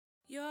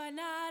You're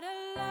not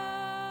alone,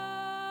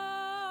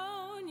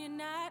 you're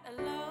not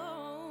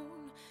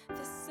alone.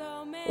 There's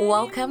so many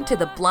Welcome to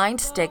the more Blind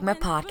Stigma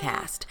going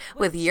Podcast through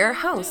with what your you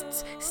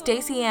hosts, do.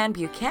 Stacey Ann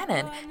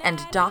Buchanan You're and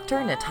not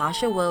Dr.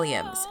 Natasha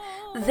Williams.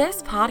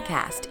 This alone,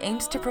 podcast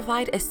aims to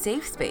provide a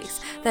safe space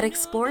that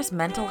explores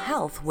mental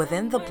health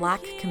within the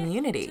Black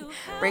community,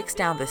 breaks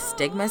down the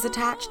stigmas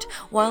attached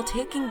while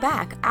taking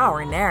back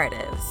our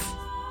narratives.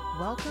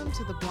 Welcome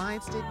to the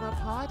Blind Stigma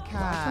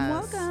Podcast.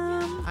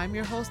 Welcome. I'm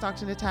your host,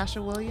 Dr.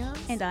 Natasha Williams.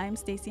 And I'm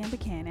Stacey Ann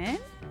Buchanan.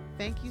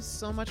 Thank you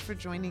so much for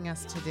joining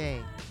us today.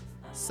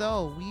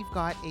 So we've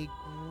got a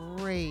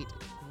great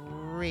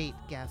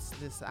guest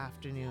this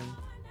afternoon.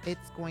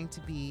 It's going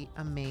to be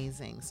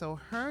amazing. So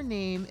her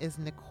name is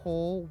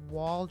Nicole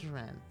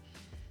Waldron,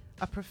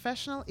 a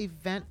professional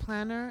event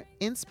planner,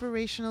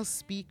 inspirational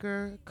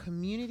speaker,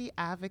 community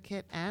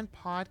advocate, and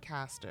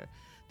podcaster.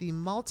 The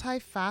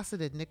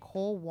multifaceted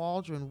Nicole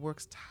Waldron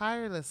works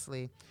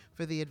tirelessly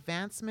for the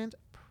advancement,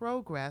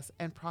 progress,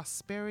 and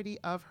prosperity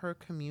of her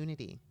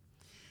community.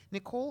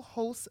 Nicole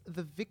hosts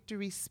the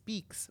Victory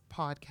Speaks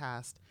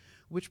podcast,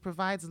 which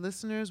provides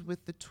listeners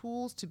with the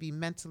tools to be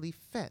mentally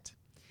fit.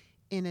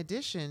 In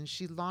addition,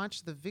 she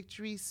launched the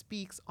Victory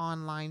Speaks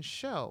online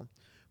show,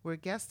 where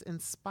guests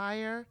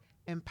inspire,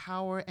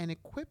 empower, and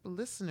equip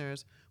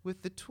listeners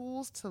with the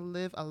tools to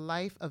live a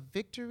life of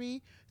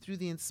victory through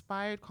the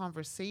inspired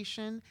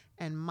conversation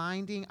and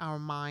Minding Our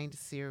Mind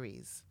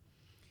series.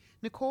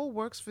 Nicole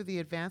works for the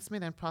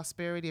advancement and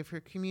prosperity of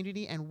her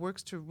community and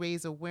works to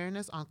raise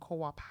awareness on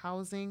co-op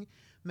housing,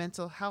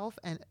 mental health,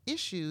 and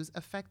issues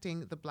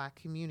affecting the Black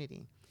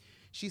community.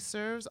 She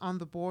serves on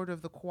the board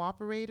of the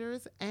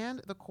Cooperators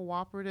and the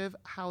Cooperative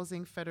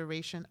Housing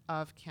Federation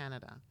of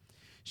Canada.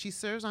 She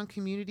serves on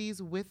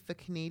communities with the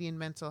Canadian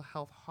Mental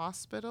Health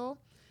Hospital,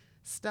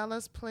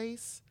 Stella's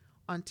Place,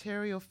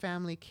 Ontario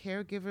Family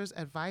Caregivers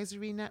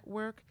Advisory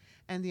Network,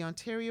 and the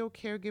Ontario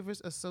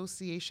Caregivers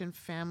Association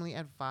Family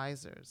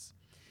Advisors.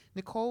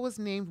 Nicole was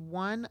named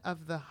one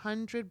of the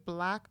 100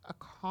 Black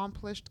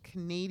accomplished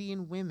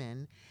Canadian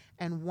women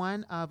and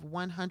one of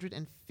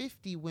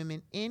 150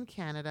 women in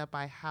Canada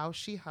by How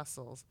She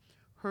Hustles,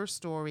 Her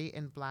Story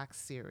in Black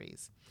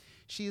series.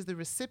 She is the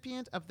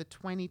recipient of the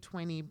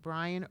 2020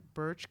 Brian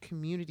Birch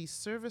Community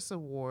Service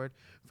Award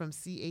from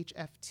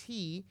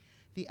CHFT,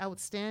 the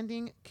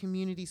Outstanding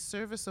Community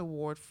Service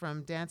Award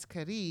from Dance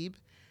Carib.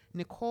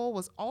 Nicole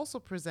was also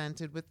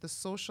presented with the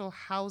Social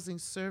Housing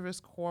Service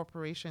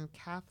Corporation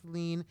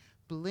Kathleen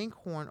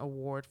Blinkhorn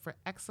Award for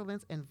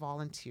Excellence in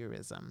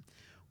Volunteerism.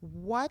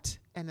 What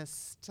an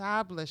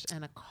established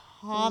and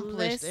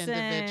accomplished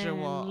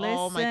individual.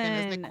 Oh my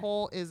goodness.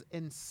 Nicole is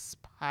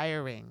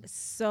inspiring.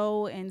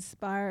 So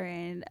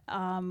inspiring.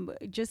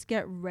 Just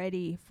get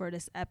ready for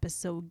this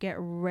episode. Get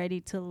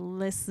ready to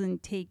listen,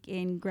 take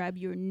in, grab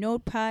your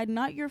notepad,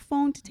 not your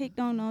phone to take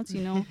down notes,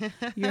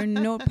 your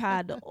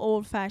notepad the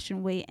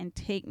old-fashioned way, and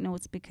take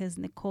notes, because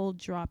Nicole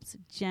drops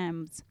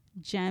gems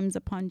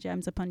upon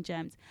gems upon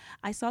gems.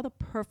 I saw the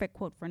perfect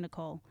quote for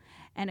Nicole,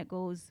 and it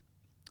goes,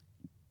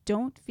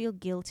 "Don't feel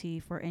guilty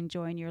for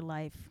enjoying your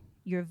life.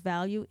 Your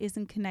value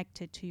isn't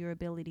connected to your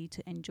ability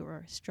to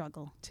endure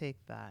struggle."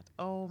 Take that.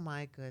 Oh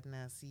my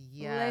goodness.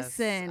 Yes.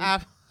 Listen.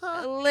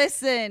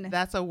 Listen.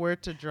 That's a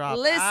word to drop.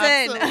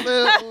 Listen.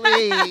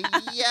 Absolutely.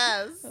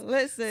 Yes.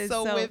 Listen.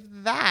 So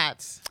with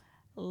that,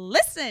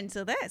 listen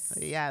to this.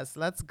 yes,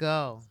 let's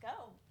go. Let's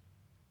go.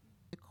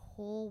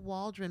 Nicole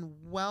Waldron,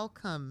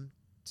 welcome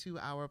to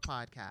our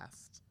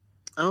podcast.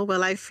 Oh,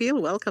 well, I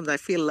feel welcomed. I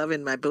feel love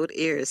in my both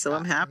ears, so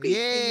I'm happy.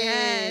 Yay,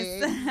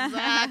 Yes.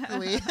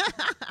 exactly.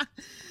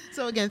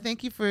 So again,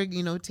 thank you for,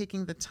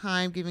 taking the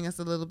time, giving us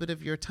a little bit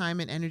of your time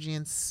and energy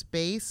and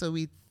space. So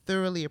we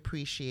thoroughly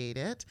appreciate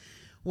it.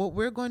 What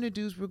we're going to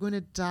do is we're going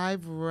to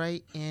dive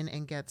right in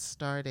and get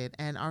started.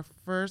 And our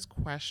first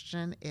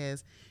question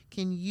is,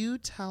 can you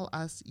tell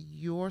us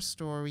your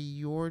story,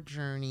 your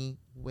journey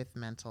with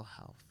mental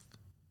health?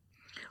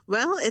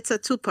 Well, it's a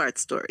two-part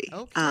story.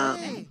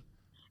 Okay.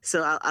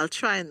 So I'll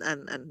try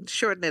and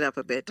shorten it up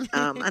a bit.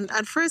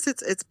 And first,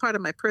 it's part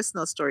of my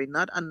personal story,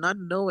 not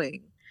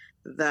knowing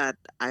that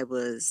I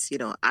was,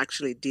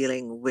 actually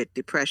dealing with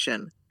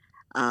depression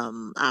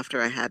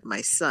after I had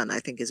my son.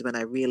 I think is when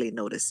I really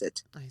noticed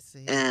it. I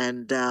see.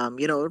 And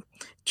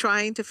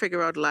trying to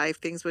figure out life,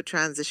 things were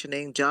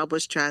transitioning. Job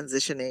was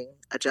transitioning.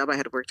 A job I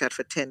had worked at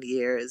for 10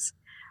 years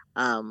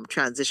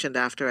transitioned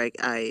after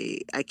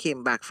I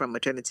came back from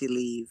maternity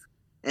leave.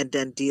 And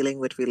then dealing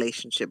with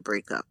relationship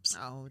breakups.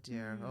 Oh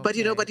dear. Okay. But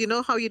you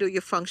know how you do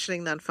your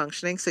functioning,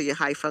 non-functioning, so you're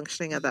high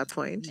functioning at that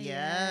point.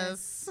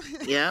 Yes.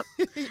 Yep.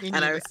 In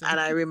And unison.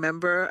 I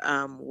remember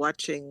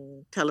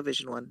watching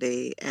television one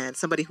day, and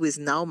somebody who is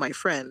now my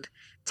friend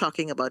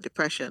talking about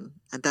depression,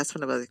 and that's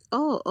when I was like,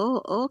 oh,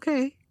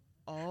 okay,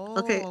 Oh,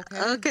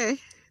 okay.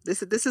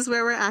 This is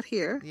where we're at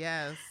here.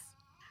 Yes.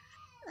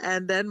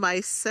 And then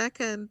my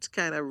second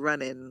kind of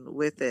run-in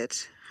with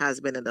it has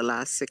been in the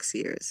last 6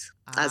 years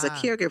as a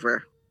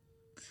caregiver.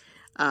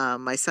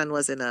 My son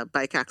was in a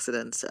bike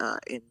accident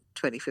in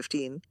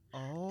 2015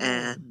 Oh.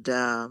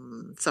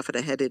 and suffered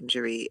a head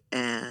injury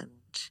and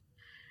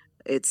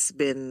it's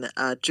been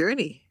a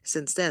journey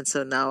since then.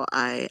 So now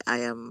I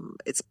am.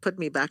 It's put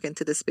me back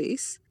into the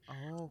space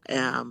Oh,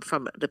 okay.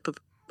 from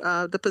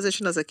the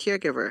position as a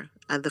caregiver.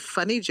 And the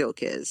funny joke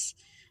is,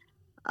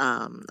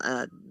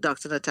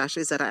 Dr. Natasha,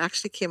 is that I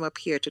actually came up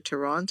here to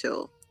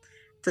Toronto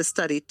to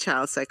study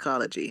child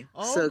psychology.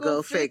 Oh, So go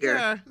go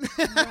figure.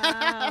 figure.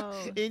 Wow.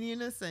 In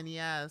unison,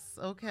 yes.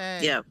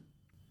 Okay. Yeah.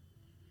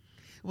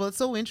 Well, it's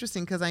so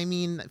interesting because I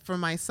mean, for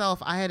myself,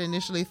 I had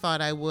initially thought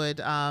I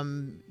would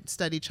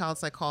study child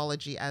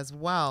psychology as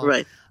well.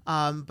 Right.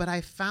 But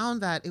I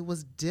found that it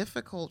was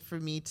difficult for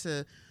me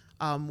to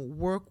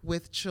work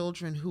with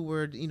children who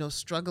were,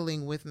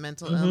 struggling with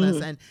mental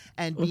illness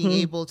and being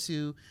able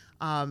to,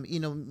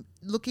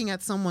 looking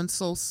at someone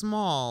so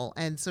small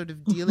and sort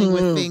of dealing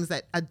with things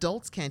that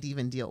adults can't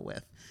even deal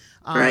with.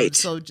 Right.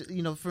 So,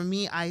 for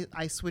me,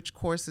 I switched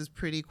courses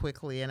pretty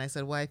quickly, and I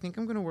said, well, I think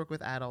I'm going to work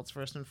with adults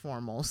first and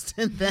foremost,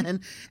 and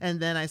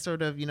then I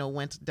sort of,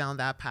 went down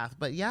that path.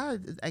 But yeah,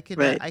 I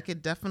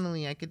could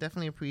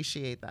definitely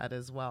appreciate that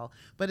as well.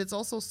 But it's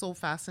also so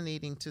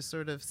fascinating to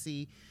sort of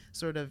see,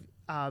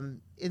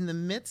 in the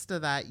midst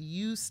of that,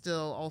 you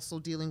still also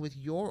dealing with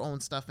your own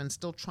stuff and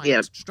still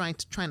trying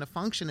to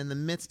function in the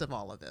midst of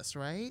all of this,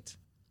 right?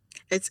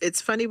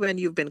 It's funny when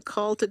you've been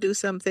called to do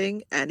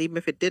something, and even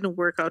if it didn't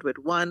work out with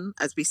one,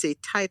 as we say,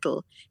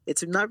 title,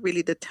 it's not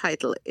really the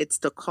title, it's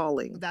the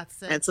calling.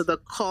 That's it. And so the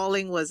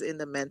calling was in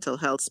the mental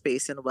health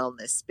space and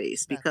wellness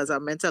space, because our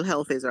mental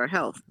health is our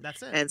health.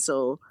 That's it. And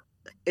so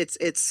it's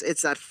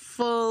that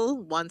full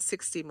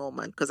 160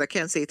 moment, because I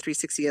can't say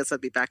 360 years I'll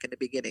be back in the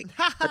beginning,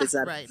 but it's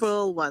that Right.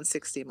 full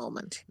 160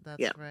 moment.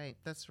 That's right.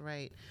 That's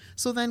right.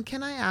 So then,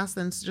 can I ask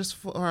then, just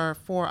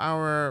for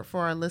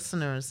our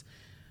listeners,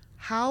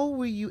 how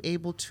were you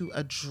able to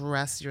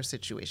address your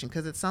situation?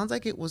 Because it sounds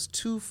like it was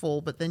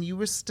twofold, but then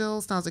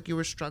sounds like you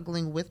were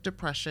struggling with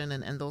depression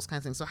and those kinds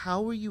of things. So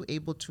how were you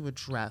able to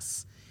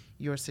address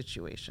your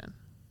situation?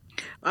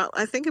 Well,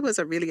 I think it was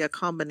really a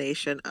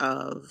combination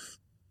of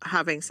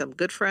having some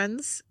good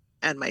friends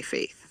and my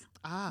faith.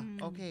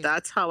 Okay.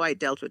 That's how I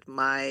dealt with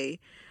my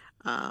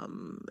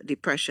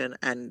depression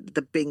and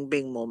the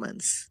bing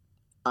moments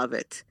of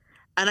it.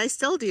 And I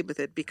still deal with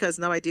it, because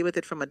now I deal with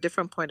it from a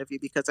different point of view,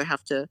 because I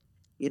have to,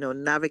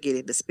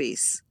 navigating the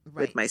space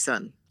with my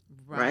son,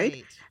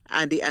 right?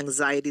 And the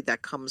anxiety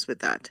that comes with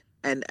that.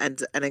 And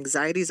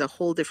anxiety is a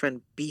whole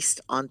different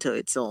beast onto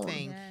its own.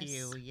 Thank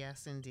you.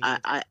 Yes, indeed.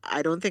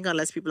 I don't think,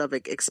 unless people have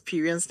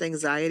experienced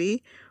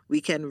anxiety,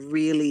 we can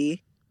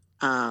really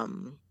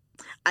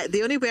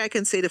the only way I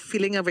can say the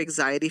feeling of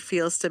anxiety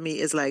feels to me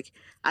is like,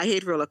 I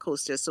hate roller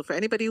coasters. So for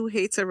anybody who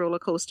hates a roller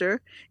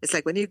coaster, it's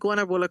like when you go on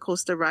a roller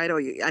coaster ride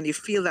and you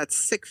feel that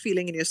sick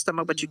feeling in your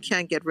stomach, but you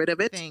can't get rid of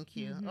it. Thank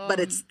you. But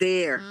it's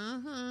there.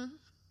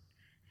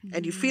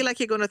 And you feel like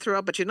you're going to throw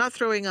up, but you're not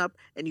throwing up.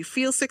 And you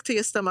feel sick to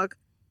your stomach,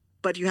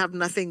 but you have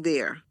nothing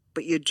there.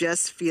 But you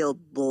just feel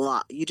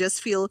blah. You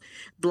just feel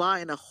blah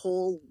in a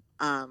whole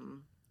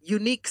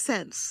unique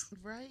sense.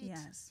 Right.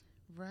 Yes.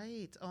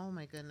 Right. Oh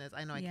my goodness.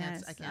 I know I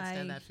can't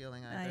stand that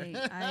feeling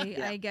either.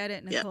 I get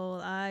it, Nicole.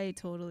 Yeah. I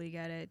totally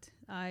get it.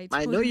 I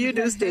know you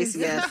do, Stacey.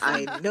 Yes,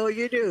 I know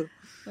you do.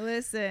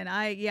 Listen,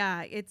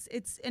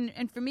 it's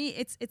and for me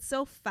it's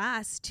so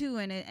fast too,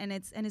 and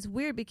it's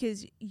weird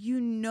because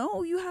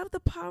you have the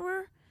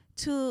power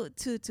to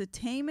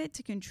tame it,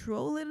 to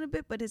control it a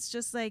bit, but it's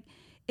just like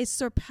it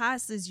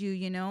surpasses you,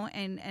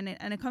 and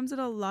it comes with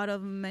a lot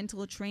of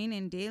mental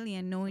training daily,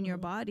 and knowing your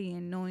body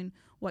and knowing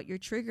what your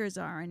triggers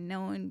are and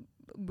knowing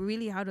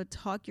really how to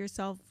talk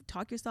yourself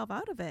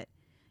out of it,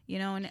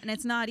 and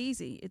it's not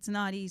easy. It's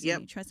not easy.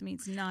 Yep. Trust me,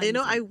 it's not easy.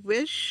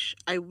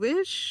 I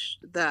wish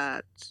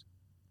that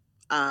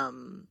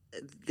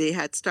they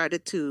had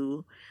started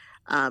to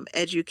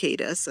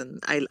educate us. And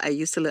I'm a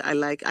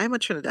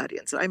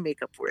Trinidadian, so I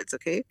make up words,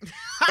 okay?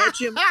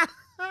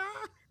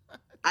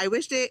 I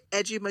wish they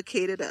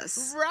educated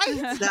us,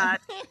 right? That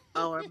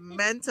our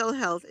mental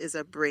health is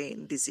a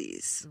brain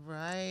disease,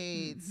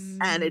 right?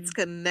 And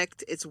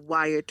it's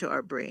wired to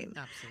our brain.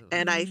 Absolutely.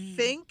 And I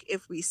think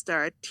if we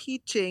start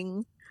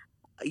teaching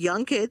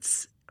young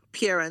kids,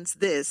 parents,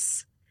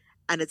 this,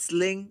 and it's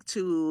linked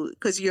to,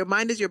 because your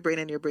mind is your brain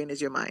and your brain is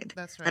your mind.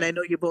 That's right. And I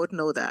know you both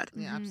know that.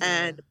 Yeah,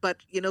 absolutely. But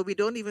we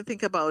don't even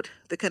think about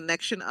the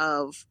connection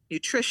of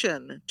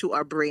nutrition to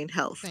our brain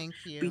health. Thank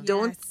you. We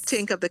don't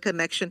think of the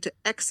connection to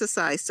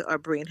exercise to our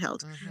brain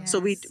health. So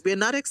we're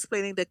not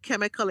explaining the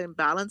chemical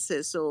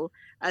imbalances. So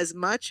as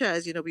much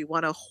as we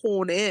want to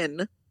hone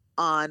in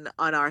on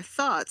our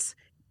thoughts,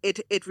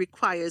 it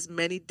requires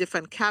many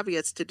different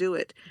caveats to do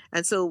it.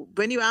 And so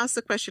when you asked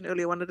the question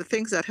earlier, one of the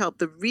things that helped,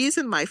 the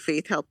reason my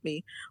faith helped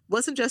me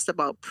wasn't just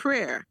about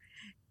prayer.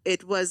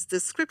 It was the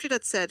scripture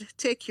that said,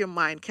 take your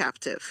mind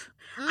captive.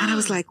 And I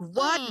was like,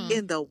 what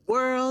in the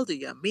world do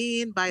you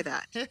mean by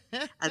that?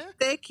 And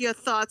take your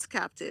thoughts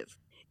captive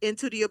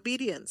into the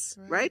obedience,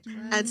 right?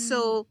 And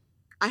so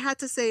I had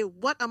to say,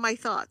 what are my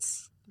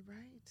thoughts? Right.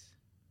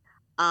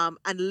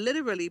 and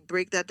literally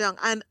break that down.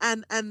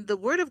 And the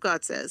Word of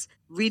God says,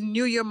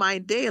 renew your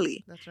mind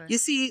daily. That's right. You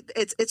see,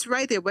 it's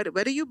right there.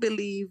 Whether you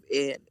believe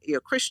in,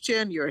 you're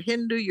Christian, you're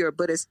Hindu, you're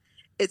Buddhist,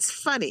 it's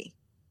funny.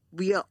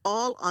 We are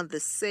all on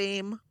the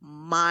same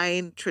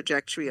mind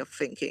trajectory of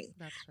thinking.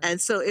 That's right. And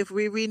so if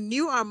we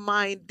renew our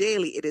mind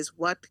daily, it is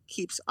what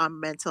keeps our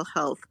mental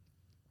health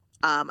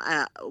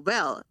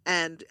well.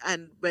 And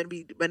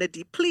when it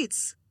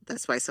depletes,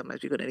 that's why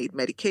sometimes we're going to need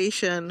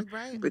medication.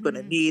 Right. We're going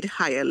to need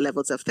higher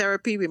levels of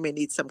therapy. We may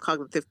need some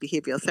cognitive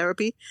behavioral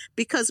therapy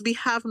because we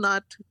have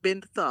not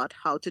been taught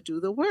how to do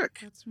the work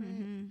That's right.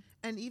 Mm-hmm.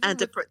 And even and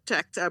to with,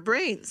 protect our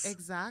brains.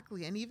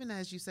 exactly. And even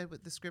as you said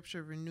with the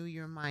scripture, renew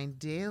your mind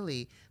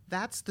daily,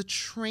 that's the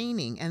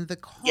training and the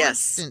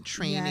Yes. constant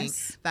training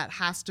Yes. that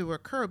has to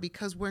occur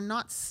because we're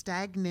not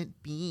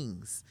stagnant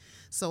beings.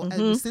 So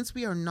since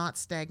we are not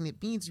stagnant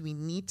beings, we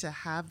need to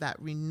have that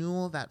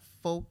renewal, that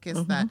focus,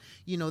 that,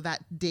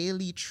 that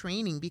daily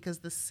training, because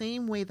the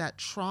same way that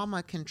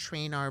trauma can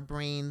train our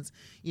brains,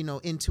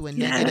 into a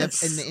negative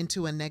Yes.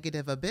 into a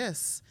negative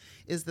abyss,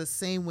 is the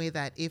same way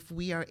that if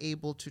we are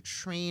able to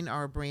train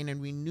our brain and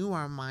renew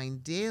our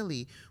mind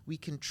daily, we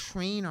can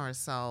train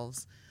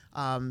ourselves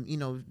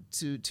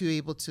to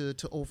able to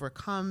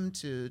overcome,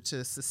 to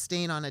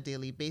sustain on a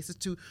daily basis,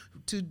 to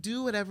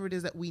do whatever it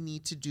is that we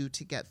need to do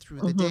to get through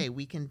the day.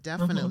 We can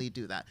definitely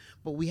do that,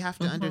 but we have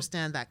to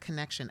understand that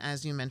connection,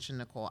 as you mentioned,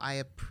 Nicole. I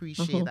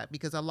appreciate that,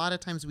 because a lot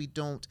of times we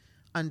don't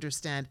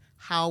understand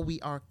how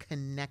we are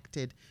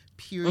connected,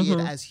 period,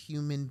 as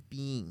human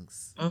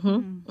beings.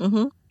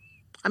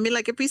 I mean,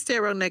 like if we stay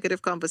around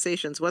negative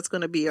conversations, what's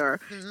going to be our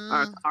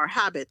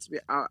habits?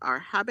 Our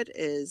habit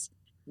is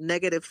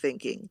negative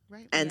thinking.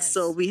 Right. And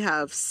so we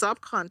have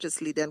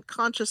subconsciously, then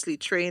consciously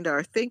trained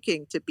our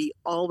thinking to be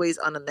always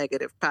on a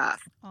negative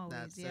path. Always,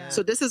 That's yeah. it.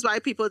 So this is why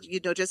people,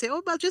 just say,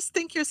 oh, well, just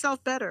think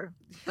yourself better.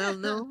 Well,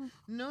 no.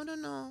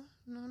 No.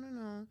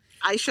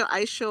 I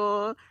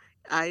show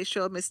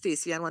Miss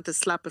Stacy, I want to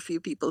slap a few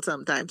people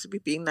sometimes to be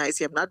being nice.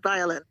 I'm not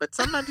violent, but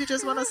sometimes you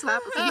just want to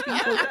slap a few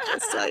people.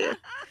 Just tell you,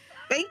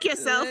 think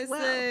yourself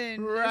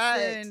Listen, well.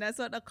 listen, that's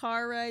what the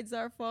car rides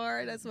are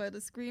for. That's what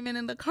the screaming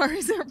in the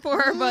cars are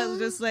for. But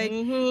just like,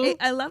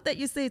 I love that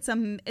you say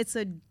it's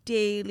a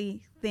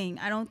daily thing.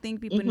 I don't think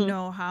people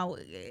know how.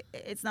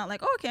 It's not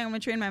like, okay, I'm gonna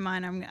train my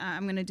mind.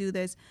 I'm gonna do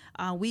this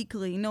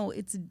weekly. No,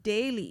 it's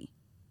daily.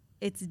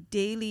 It's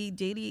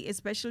daily,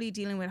 especially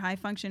dealing with high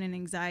functioning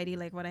anxiety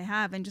like what I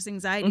have, and just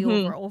anxiety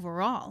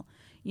overall.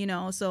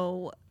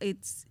 So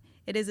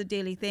it is a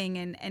daily thing,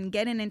 and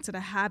getting into the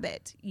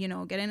habit,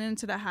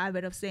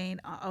 of saying,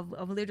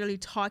 of literally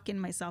talking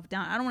myself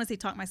down. I don't want to say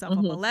talk myself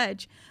up a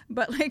ledge,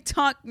 but like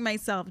talk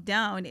myself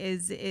down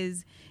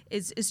is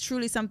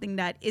truly something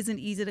that isn't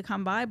easy to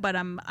come by. But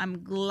I'm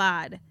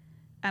glad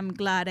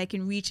I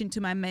can reach into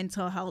my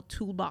mental health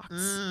toolbox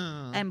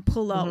and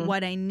pull out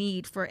what I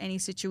need for any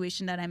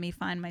situation that I may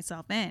find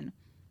myself in.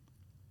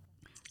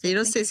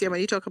 Stacey,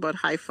 when you talk about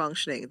high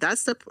functioning,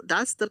 that's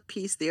the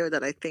piece there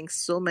that I think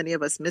so many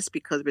of us miss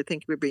because we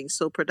think we're being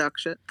so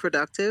productive,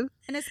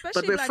 And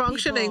especially but we're Black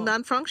functioning, people.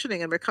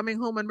 non-functioning, and we're coming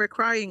home and we're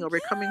crying, or we're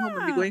coming home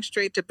and we're going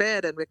straight to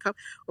bed, and or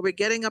we're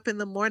getting up in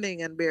the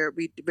morning and we're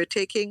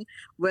taking,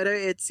 whether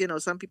it's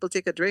some people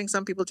take a drink,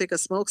 some people take a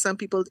smoke, some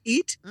people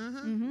eat.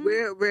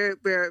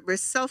 We're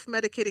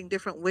self-medicating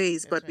different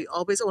ways, but we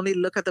always only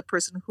look at the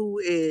person who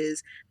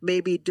is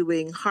maybe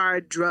doing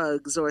hard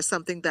drugs or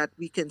something that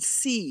we can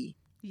see.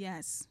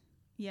 Yes.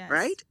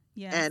 Right?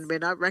 Yes. And we're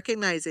not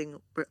recognizing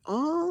we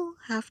all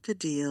have to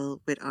deal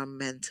with our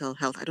mental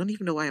health. I don't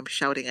even know why I'm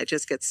shouting. I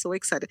just get so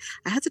excited.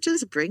 I had to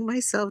just bring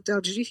myself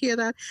down. Did you hear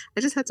that? I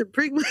just had to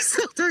bring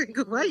myself down and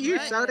go, why are you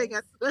shouting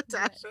at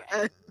Natasha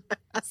and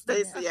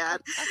Stacey?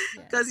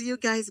 Because you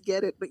guys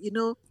get it. But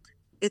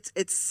it's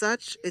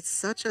such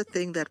a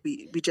thing that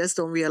we just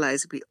don't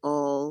realize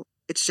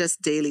it's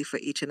just daily for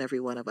each and every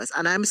one of us.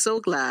 And I'm so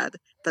glad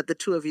that the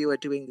two of you are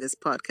doing this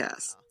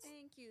podcast.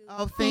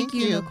 Oh, thank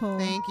you, Nicole.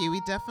 Thank you.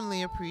 We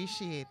definitely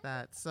appreciate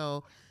that.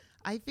 So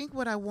I think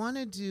what I want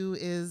to do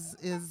is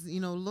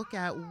look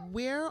at,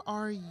 where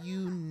are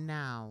you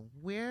now?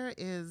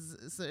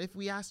 So if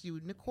we ask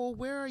you, Nicole,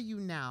 where are you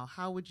now?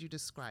 How would you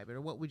describe it,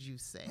 or what would you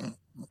say?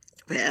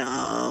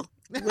 Well,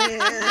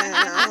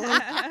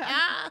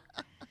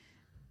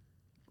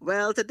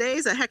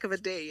 today's a heck of a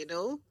day,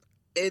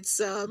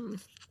 It's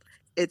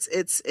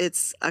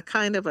it's a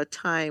kind of a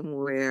time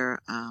where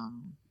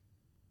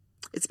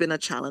it's been a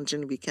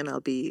challenging weekend.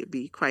 I'll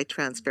be quite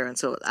transparent.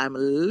 So I'm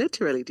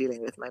literally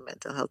dealing with my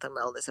mental health and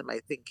wellness and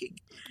my thinking.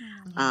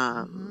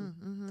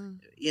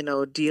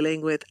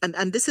 Dealing with,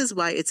 and this is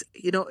why it's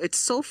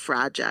so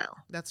fragile.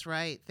 That's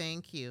right.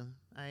 Thank you.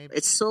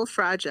 It's so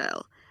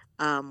fragile.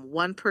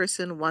 One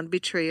person, one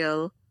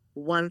betrayal,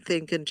 one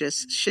thing can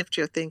just shift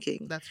your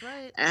thinking. That's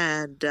right.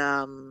 And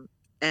I'm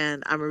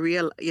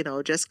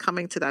just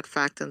coming to that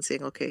fact and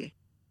saying, okay,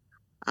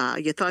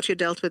 you thought you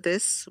dealt with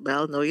this?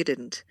 Well, no, you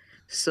didn't.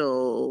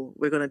 So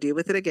we're going to deal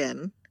with it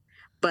again,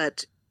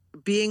 but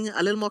being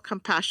a little more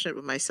compassionate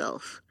with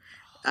myself,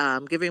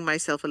 giving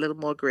myself a little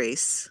more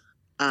grace,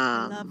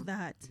 I love Um,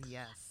 that.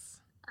 Yes.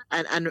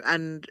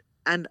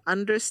 and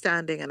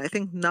understanding, and I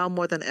think now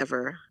more than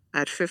ever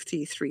at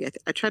 53,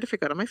 I try to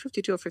figure out, am I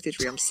 52 or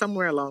 53? I'm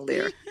somewhere along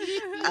there.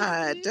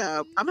 And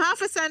I'm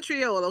half a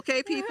century old,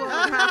 okay, people?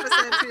 I'm half a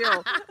century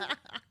old.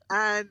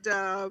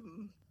 And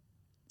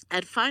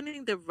and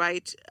finding the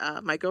right,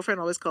 my girlfriend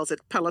always calls it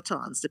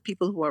pelotons, the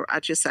people who are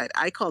at your side.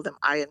 I call them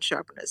iron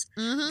sharpeners,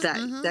 Mm-hmm, that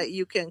mm-hmm. that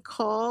you can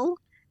call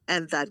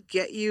and that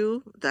get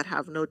you, that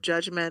have no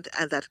judgment,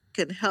 and that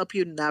can help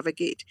you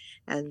navigate.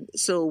 And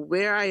so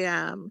where I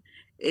am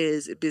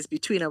is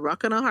between a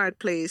rock and a hard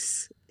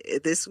place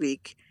this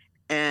week,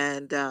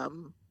 and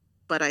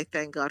but I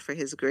thank God for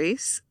His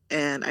grace,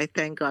 and I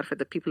thank God for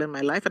the people in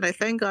my life, and I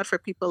thank God for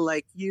people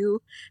like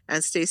you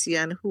and Stacey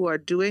Ann who are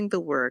doing the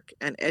work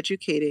and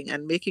educating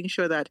and making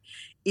sure that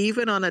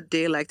even on a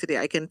day like today,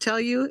 I can tell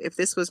you if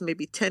this was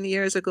maybe 10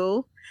 years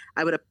ago,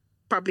 I would have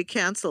probably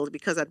canceled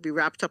because I'd be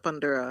wrapped up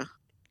under a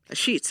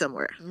sheet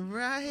somewhere.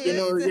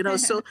 Right.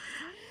 So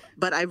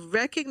but I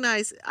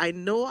recognize, I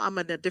know I'm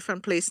in a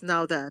different place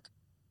now,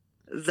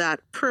 that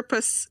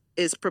purpose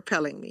is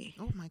propelling me.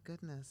 Oh my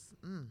goodness.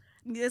 Mm.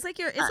 It's like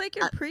you're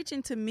I-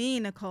 preaching to me,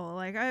 Nicole.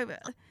 Like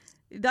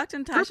Dr.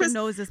 Natasha Purpose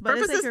knows this, but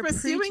purpose it's like is you're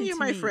pursuing preaching you, to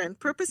my me. friend.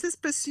 Purpose is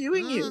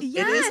pursuing you. Mm.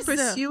 It is Yes.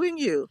 pursuing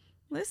you.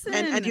 Listen.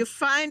 And you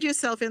find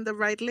yourself in the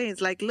right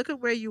lanes. Like, look at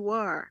where you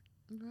are.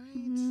 Right.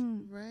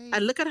 Mhm. Right.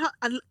 And look at how,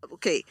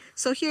 okay,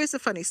 so here's a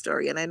funny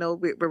story, and I know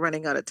we're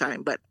running out of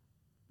time, but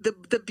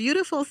the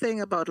beautiful thing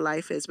about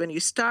life is when you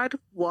start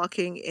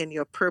walking in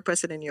your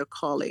purpose and in your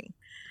calling,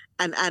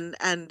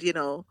 and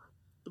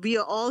we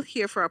are all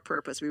here for our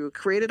purpose. We were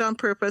created on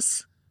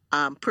purpose,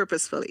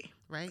 purposefully.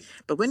 Right.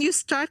 But when you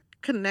start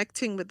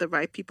connecting with the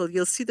right people,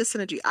 you'll see the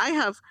synergy. I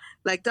have,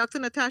 like Dr.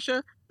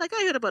 Natasha, like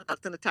I heard about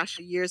Dr.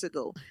 Natasha years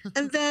ago.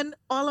 And then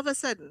all of a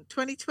sudden,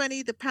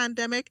 2020, the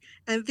pandemic,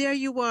 and there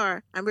you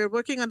are. And we're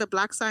working on the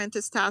Black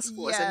Scientist Task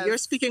Force. And you're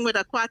Yes. speaking with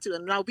Akwatu.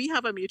 And now we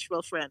have a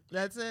mutual friend.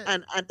 That's it.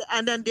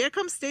 And then there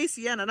comes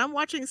Stacey Ann. And I'm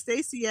watching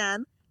Stacey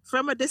Ann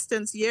from a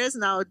distance years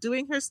now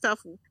doing her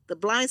stuff, the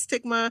blind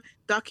stigma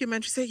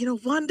documentary. Say,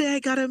 one day I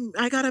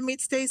gotta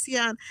meet Stacey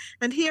Ann.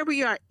 And here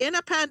we are in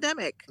a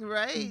pandemic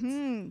Right.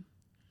 Mhm.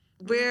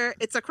 where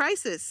it's a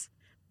crisis,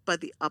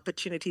 but the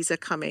opportunities are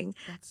coming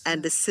That's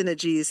and the it.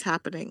 synergy is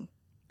happening.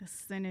 The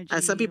synergy.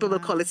 And some people will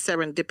call wow. it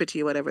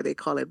serendipity, whatever they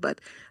call it, but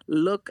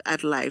look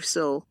at life.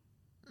 So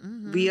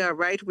Mhm. we are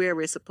right where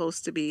we're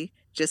supposed to be,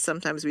 just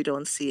sometimes we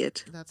don't see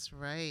it. That's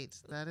right.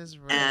 That is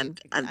right. And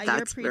You're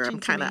that's where preaching I'm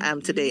to kind of me.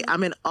 am today. You-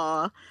 I'm in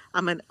awe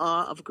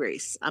of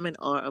grace. I'm in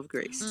awe of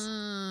grace.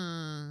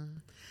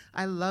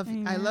 I love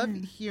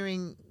Amen.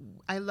 hearing,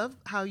 I love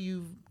how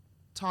you've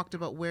talked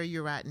about where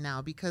you're at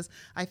now, because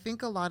I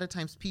think a lot of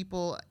times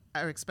people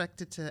are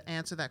expected to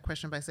answer that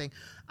question by saying,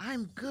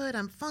 I'm good,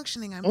 I'm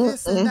functioning, I'm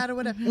this and that or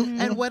whatever.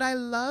 And what I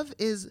love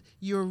is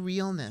your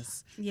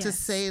realness to Yes.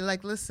 say,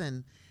 like,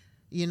 listen,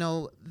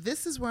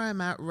 this is where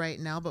I'm at right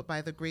now, but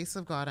by the grace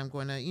of God, I'm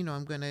going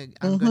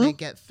to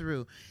get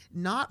through.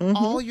 Not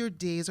all your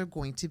days are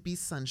going to be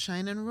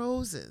sunshine and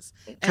roses.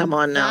 Come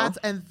on now.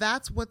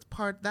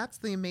 That's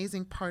the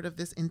amazing part of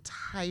this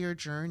entire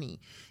journey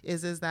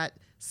is that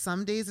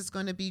some days it's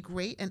going to be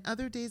great and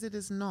other days it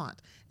is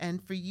not.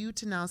 And for you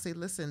to now say,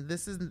 listen,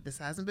 this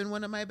hasn't been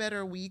one of my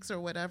better weeks or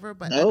whatever,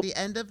 but at the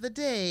end of the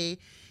day,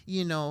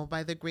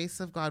 by the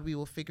grace of God, we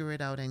will figure it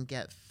out and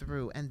get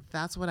through. And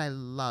that's what I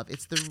love.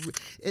 It's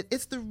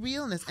the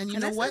realness. And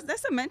And know what?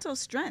 That's a mental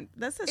strength.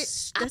 That's a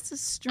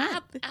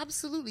strength.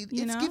 Absolutely.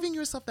 You It's know? giving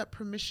yourself that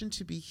permission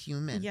to be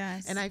human.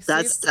 Yes. And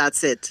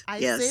That's it. I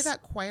Yes. say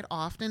that quite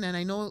often, and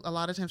I know a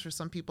lot of times for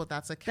some people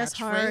that's a catchphrase. That's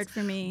hard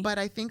for me. But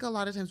I think a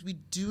lot of times we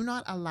do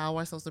not allow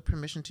ourselves the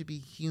permission to be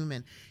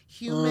human.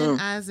 Human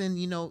as in,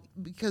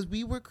 because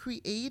we were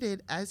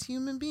created as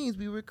human beings.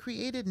 We were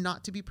created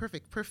not to be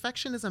perfect.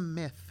 Perfection is a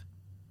myth.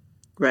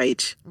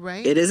 Right.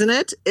 Right? It isn't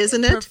it?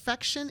 Isn't it?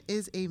 Perfection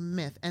is a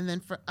myth. And then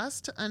for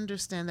us to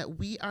understand that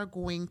we are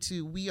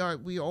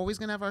always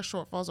going to have our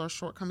shortfalls, our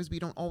shortcomings. We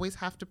don't always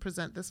have to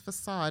present this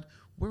facade.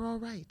 We're all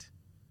right.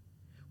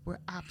 We're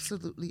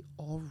absolutely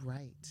all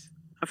right.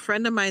 A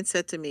friend of mine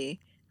said to me,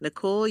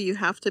 Nicole, you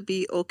have to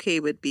be okay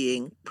with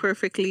being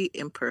perfectly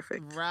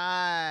imperfect.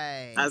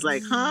 Right. I was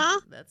like, huh?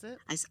 That's it.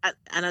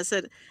 I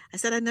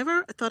said, I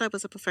never thought I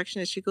was a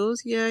perfectionist. She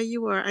goes, yeah,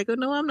 you are. I go,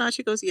 no, I'm not.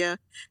 She goes, yeah.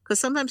 Because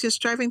sometimes you're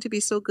striving to be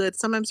so good.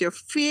 Sometimes your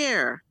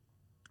fear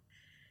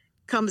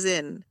comes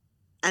in,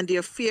 and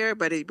your fear,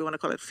 but if you want to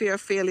call it fear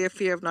of failure,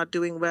 fear of not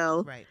doing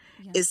well, Right.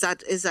 is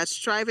that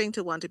striving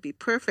to want to be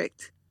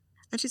perfect.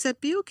 And she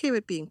said, be okay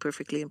with being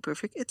perfectly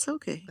imperfect. It's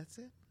okay. That's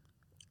it.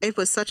 It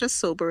was such a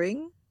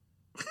sobering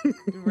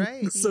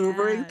Right.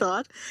 sobering Yeah.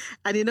 thought.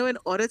 And in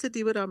order to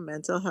deal with our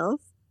mental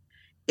health,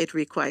 it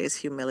requires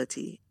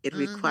humility. It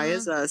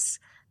requires us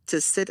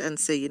to sit and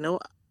say,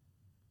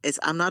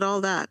 I'm not all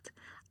that.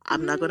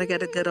 I'm not going to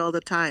get it good all the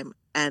time.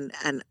 And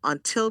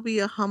until we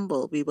are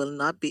humble, we will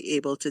not be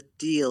able to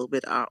deal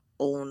with our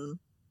own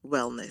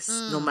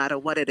wellness, no matter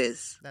what it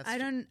is. That's I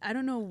true.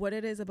 don't know what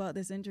it is about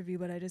this interview,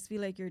 but I just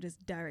feel like you're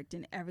just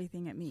directing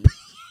everything at me.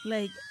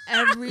 Like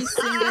every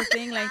single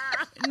thing. Like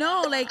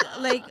no,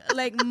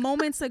 like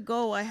moments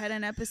ago I had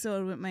an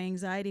episode with my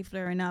anxiety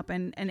flaring up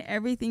and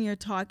everything you're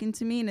talking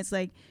to me and it's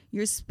like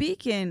you're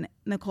speaking,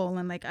 Nicole,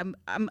 and like I'm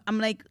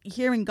like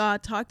hearing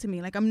God talk to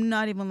me. Like I'm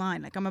not even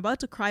lying. Like I'm about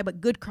to cry,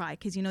 but good cry,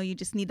 because you know you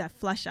just need that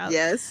flush out.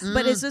 Yes.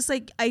 But it's just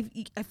like I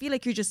feel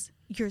like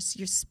you're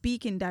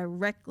speaking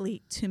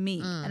directly to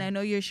me, and I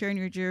know you're sharing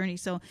your journey.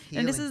 So,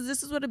 and this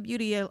is what a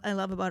beauty I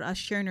love about us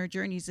sharing our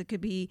journeys. It could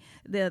be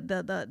the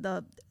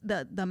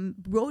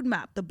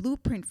roadmap, the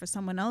blueprint for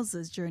someone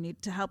else's journey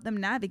to help them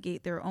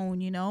navigate their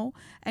own, you know.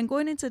 And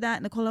going into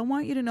that, Nicole, I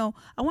want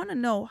to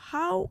know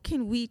how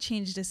can we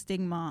change the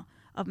stigma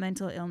of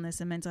mental illness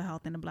and mental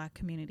health in the Black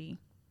community?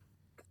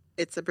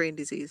 It's a brain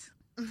disease.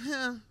 Thank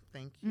you.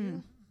 Thank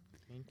you.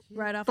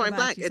 Right off Point the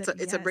bat, blank, you it's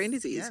said a brain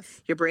yes. disease.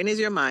 Yes. Your brain is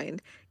your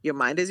mind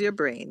is your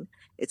brain.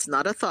 It's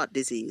not a thought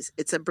disease.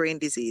 It's a brain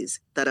disease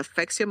that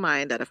affects your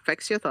mind, that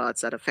affects your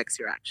thoughts, that affects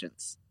your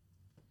actions.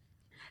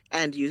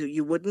 And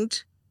you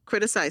wouldn't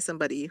criticize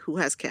somebody who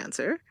has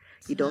cancer.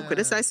 You don't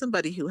criticize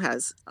somebody who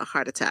has a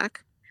heart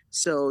attack.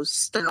 So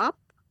stop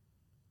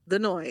the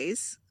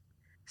noise,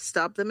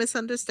 stop the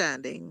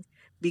misunderstanding,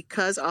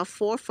 because our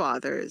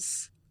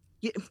forefathers.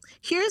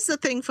 Here's the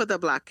thing for the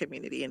Black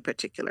community in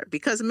particular,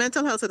 because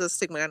mental health is a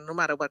stigma no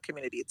matter what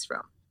community it's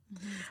from.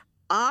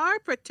 Our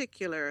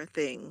particular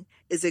thing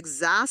is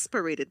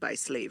exasperated by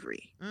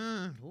slavery.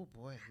 Oh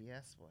boy,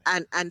 yes, boy.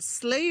 And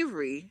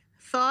slavery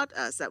taught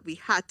us that we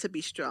had to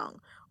be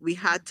strong. We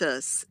had to,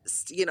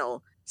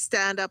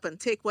 stand up and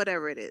take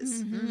whatever it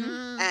is.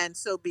 And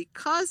so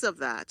because of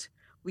that,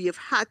 we have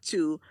had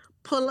to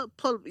pull,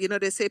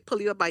 they say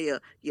pull you up by your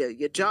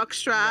jock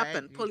strap Right.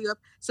 and pull you up.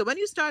 So when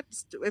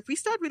if we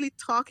start really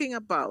talking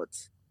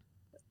about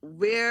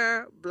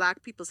where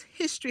Black people's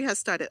history has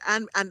started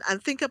and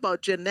think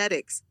about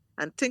genetics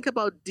and think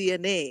about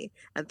DNA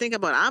and think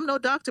about, I'm no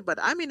doctor, but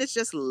I mean, it's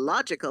just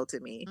logical to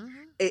me.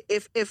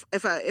 If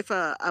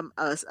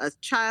a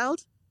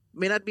child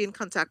may not be in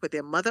contact with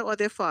their mother or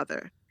their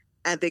father,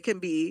 and they can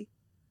be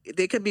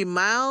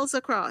miles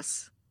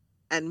across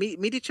and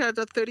meet each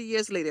other 30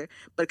 years later,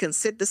 but can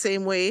sit the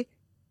same way,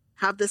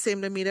 have the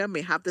same demeanor,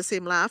 may have the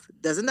same laugh.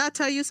 Doesn't that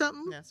tell you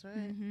something? That's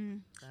right.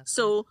 That's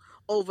So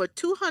over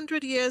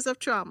 200 years of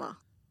trauma,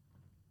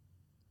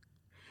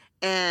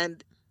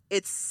 and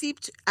it's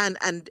seeped. And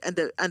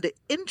the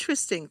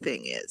interesting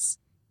thing is,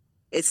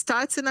 it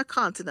starts in a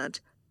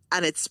continent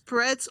and it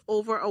spreads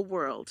over a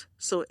world,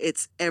 so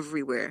it's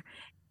everywhere.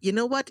 You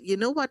know what?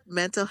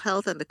 Mental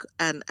health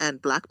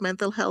and Black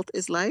mental health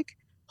is like?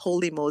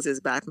 Holy Moses,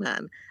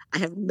 Batman! I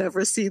have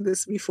never seen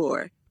this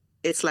before.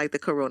 It's like the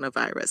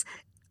coronavirus.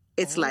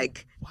 It's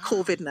like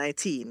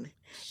COVID-19.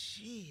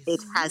 Jeez.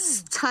 It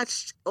has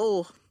touched.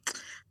 Oh,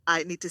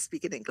 I need to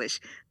speak in English.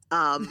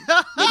 It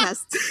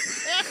has,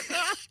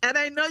 and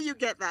I know you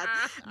get that.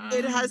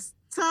 It has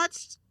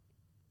touched.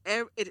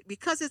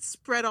 Because it's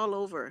spread all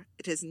over.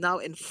 It has now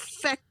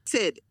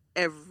infected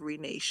every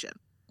nation.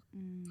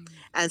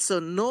 And so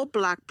no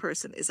Black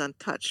person is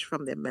untouched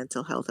from their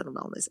mental health and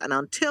wellness. And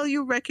until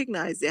you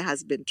recognize there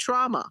has been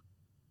trauma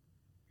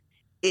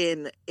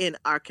in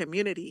our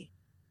community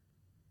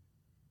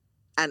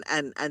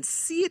and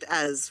see it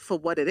as for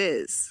what it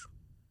is,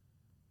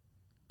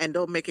 and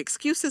don't make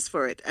excuses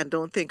for it, and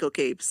don't think,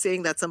 okay,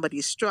 saying that somebody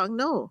is strong.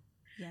 No.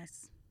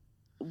 Yes.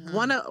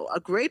 A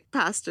great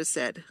pastor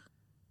said,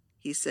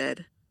 he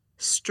said,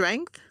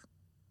 strength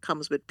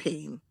comes with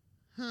pain.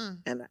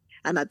 And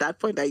at that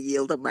point, I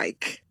yield the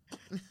mic.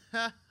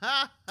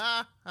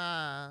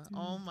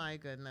 Oh my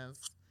goodness.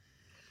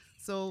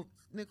 So,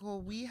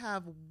 Nicole, we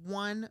have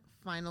one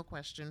final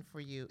question for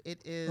you.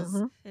 It is,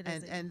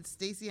 and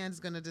Stacey Ann's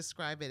going to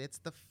describe it. It's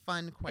the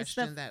fun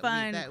question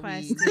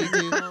we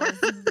do.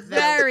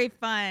 Very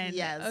fun.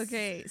 Yes.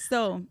 Okay.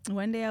 So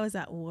one day I was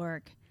at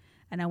work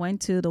and I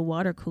went to the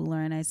water cooler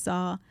and I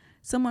saw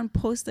someone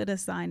posted a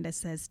sign that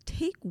says,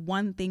 "Take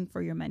one thing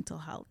for your mental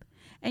health."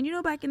 And you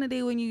know, back in the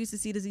day when you used to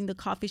see this in the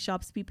coffee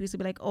shops, people used to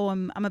be like, "Oh,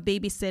 I'm a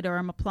babysitter,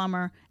 I'm a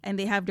plumber," and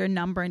they have their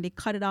number and they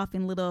cut it off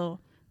in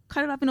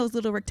those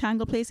little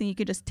rectangle places, and you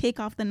could just take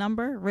off the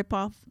number, rip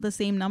off the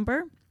same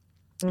number.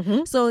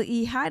 So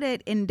he had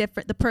it in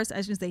different. The person,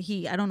 I shouldn't say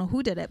he. I don't know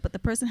who did it, but the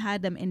person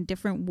had them in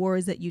different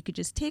words that you could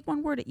just take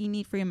one word that you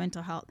need for your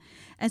mental health.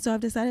 And so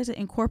I've decided to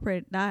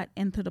incorporate that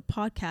into the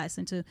podcast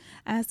and to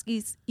ask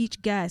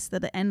each guest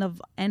at the end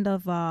of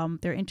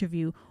their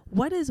interview,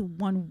 what is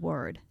one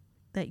word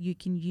that you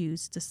can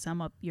use to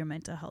sum up your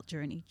mental health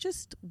journey?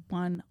 Just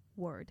one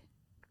word.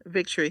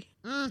 Victory.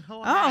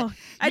 I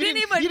didn't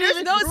even.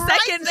 There's no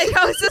second. Like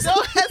I was just. No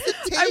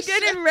hesitation. I'm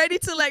getting ready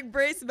to like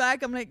brace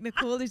back. I'm like,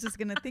 Nicole is just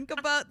gonna think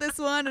about this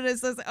one, and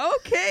it's just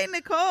okay,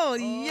 Nicole.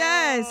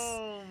 Yes.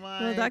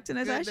 My Well, Dr.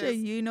 goodness. Natasha,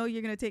 you know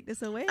you're gonna take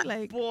this away.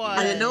 Like, Boy.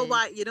 And you know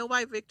why? You know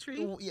why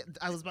victory? Oh, yeah,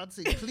 I was about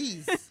to say,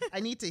 please. I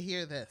need to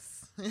hear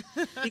this.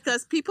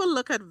 Because people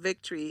look at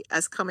victory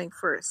as coming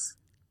first.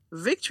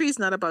 Victory is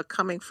not about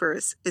coming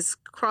first. It's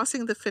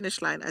crossing the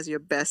finish line as your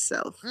best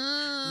self.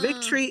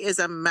 Victory is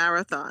a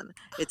marathon.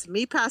 It's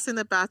me passing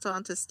the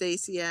baton to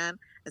Stacey Ann,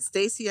 and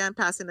Stacey Ann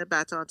passing the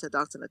baton to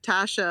Dr.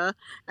 Natasha,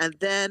 and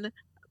then,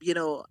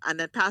 and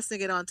then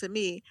passing it on to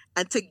me.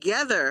 And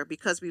together,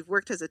 because we've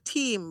worked as a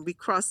team, we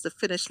cross the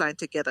finish line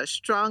together,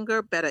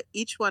 stronger, better,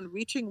 each one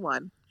reaching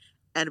one,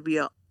 and we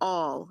are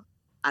all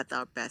at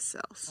our best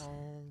selves.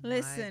 Oh,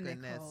 Listen, my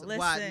goodness. Nicole,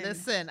 What? listen.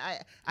 Listen,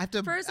 I have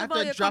to, First I of have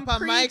all, to you drop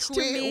come a mic. preach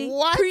to me.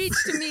 What? Preach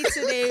to me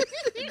today.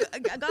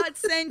 God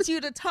sent you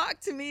to talk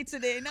to me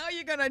today. Now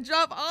you're gonna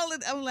drop all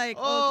of. I'm like,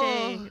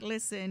 okay,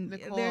 listen.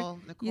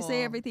 Nicole, You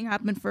say everything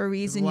happened for a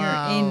reason.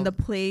 Wow. You're in the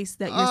place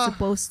that you're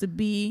supposed to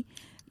be.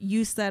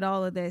 You said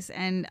all of this,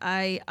 and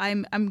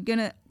I'm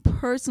gonna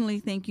personally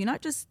thank you. Not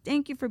just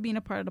thank you for being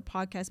a part of the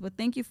podcast, but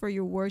thank you for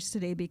your words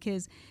today,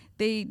 because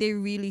they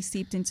really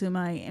seeped into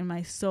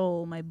my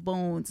soul, my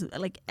bones,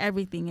 like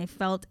everything. I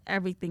felt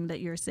everything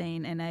that you're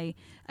saying, and I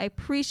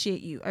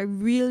appreciate you. I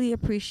really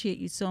appreciate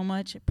you so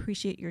much.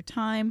 Appreciate your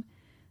time.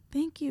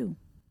 Thank you.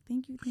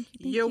 Thank you.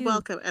 You're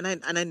welcome. And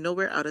I know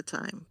we're out of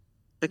time,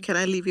 but can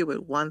I leave you with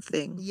one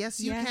thing? Yes,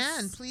 you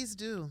can. Please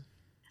do.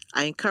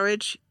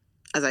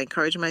 As I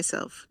encourage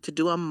myself, to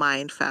do a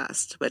mind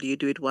fast, whether you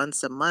do it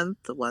once a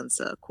month, once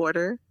a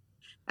quarter.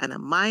 And a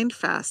mind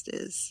fast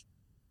is,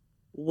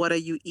 what are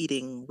you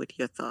eating with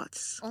your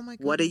thoughts? Oh my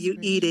goodness, what are you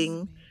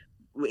eating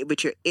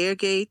with your ear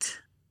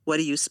gate? What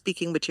are you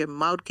speaking with your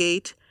mouth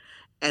gate?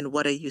 And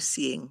what are you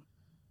seeing?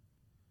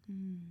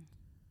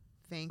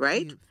 Thank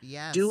right? you.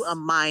 Yes. Do a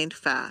mind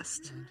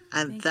fast.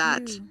 And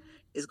that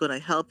is going to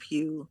help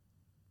you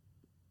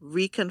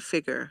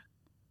reconfigure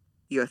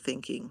your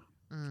thinking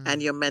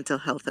and your mental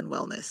health and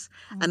wellness.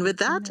 And with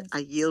that, I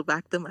yield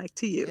back the mic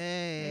to you.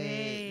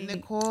 Hey.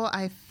 Nicole,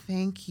 I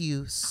thank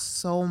you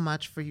so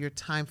much for your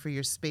time, for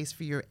your space,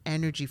 for your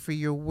energy, for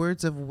your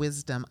words of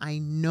wisdom. I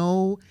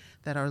know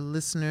that our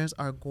listeners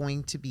are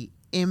going to be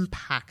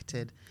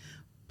impacted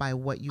by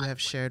what you have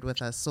shared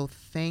with us. So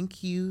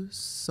thank you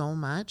so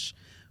much.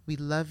 We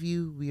love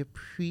you. We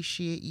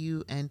appreciate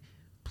you. And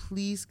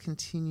please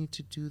continue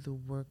to do the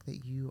work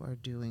that you are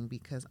doing,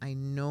 because I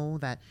know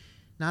that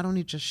not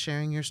only just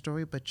sharing your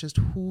story, but just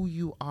who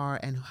you are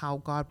and how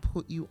God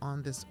put you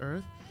on this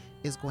earth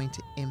is going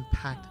to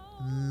impact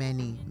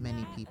many,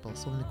 many people.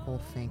 So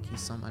Nicole, thank you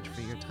so much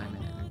for your time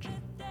and energy.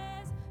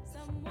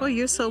 Oh,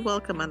 you're so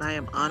welcome, and I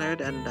am honored,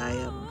 and I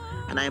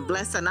am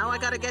blessed. And now I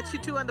got to get you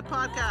two on the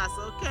podcast,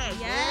 okay?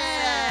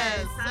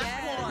 Yes.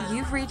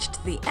 You've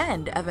reached the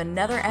end of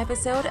another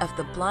episode of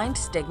the Blind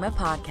Stigma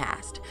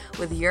Podcast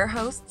with your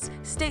hosts,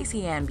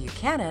 Stacey Ann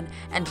Buchanan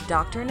and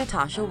Dr.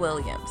 Natasha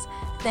Williams.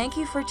 Thank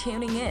you for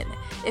tuning in.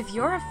 If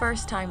you're a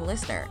first-time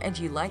listener and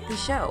you like the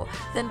show,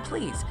 then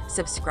please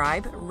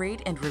subscribe,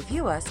 rate, and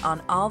review us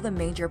on all the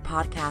major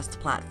podcast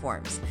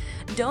platforms.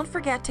 Don't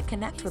forget to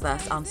connect with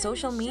us on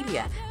social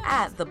media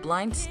at The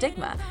Blind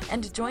Stigma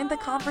and join the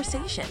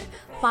conversation.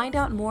 Find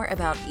out more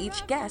about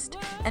each guest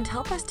and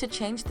help us to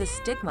change the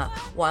stigma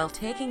while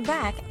taking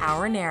back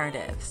our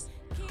narratives.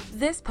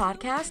 This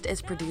podcast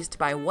is produced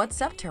by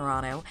What's Up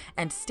Toronto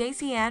and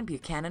Stacey Ann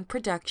Buchanan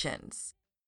Productions.